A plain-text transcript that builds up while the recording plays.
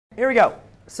Here we go.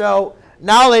 So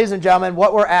now, ladies and gentlemen,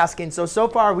 what we're asking, so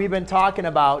far we've been talking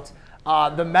about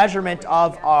the measurement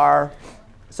of our,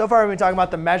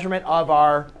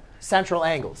 central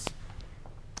angles.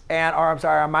 And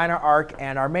our minor arc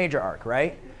and our major arc,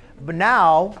 right? But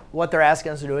now what they're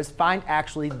asking us to do is find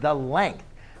actually the length,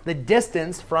 the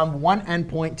distance from one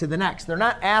endpoint to the next. They're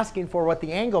not asking for what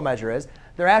the angle measure is.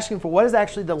 They're asking for what is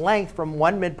actually the length from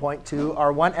one midpoint to,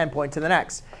 or one endpoint to the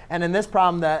next. And in this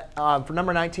problem, that for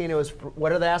number 19, it was,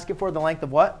 what are they asking for? The length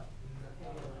of what?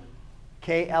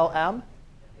 KLM? KLM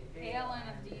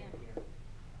of DM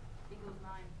equals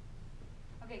 9.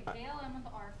 OK, KLM of the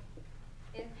arc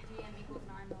if DM equals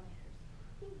 9 millimeters.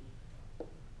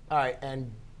 All right, and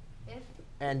DM is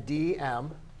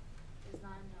 9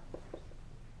 millimeters.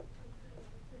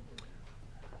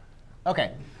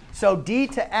 OK. So D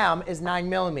to M is 9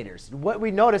 millimeters. What we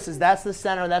notice is that's the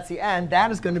center, that's the end. That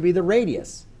is going to be the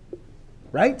radius,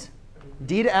 right?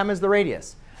 D to M is the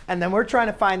radius. And then we're trying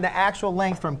to find the actual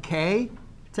length from K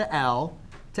to L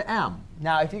to M.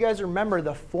 Now, if you guys remember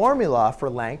the formula for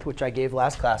length, which I gave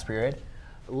last class period,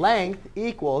 length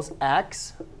equals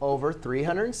x over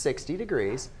 360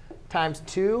 degrees times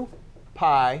 2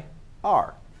 pi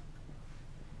r.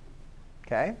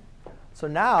 OK? So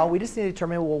now we just need to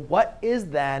determine, well, what is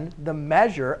then the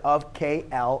measure of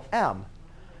KLM?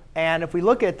 And if we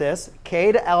look at this,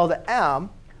 K to L to M,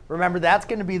 remember that's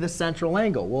going to be the central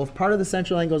angle. Well, if part of the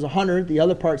central angle is 100, the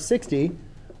other part 60,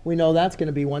 we know that's going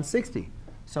to be 160.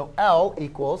 So L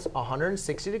equals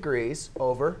 160 degrees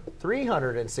over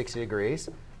 360 degrees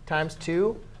times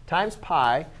 2 times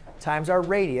pi times our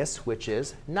radius, which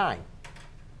is 9.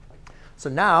 So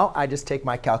now I just take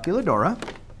my calculadora.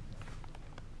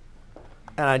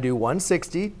 And I do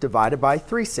 160 divided by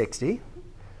 360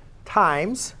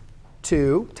 times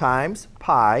 2 times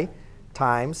pi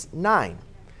times 9.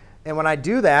 And when I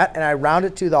do that and I round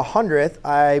it to the 100th,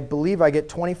 I believe I get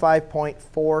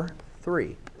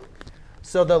 25.43.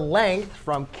 So the length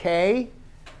from K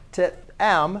to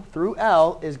M through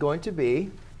L is going to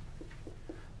be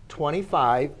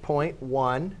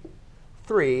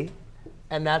 25.13.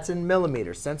 And that's in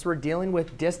millimeters. Since we're dealing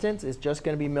with distance, it's just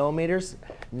going to be millimeters,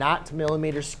 not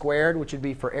millimeters squared, which would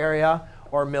be for area,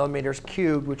 or millimeters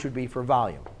cubed, which would be for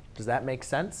volume. Does that make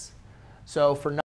sense? So for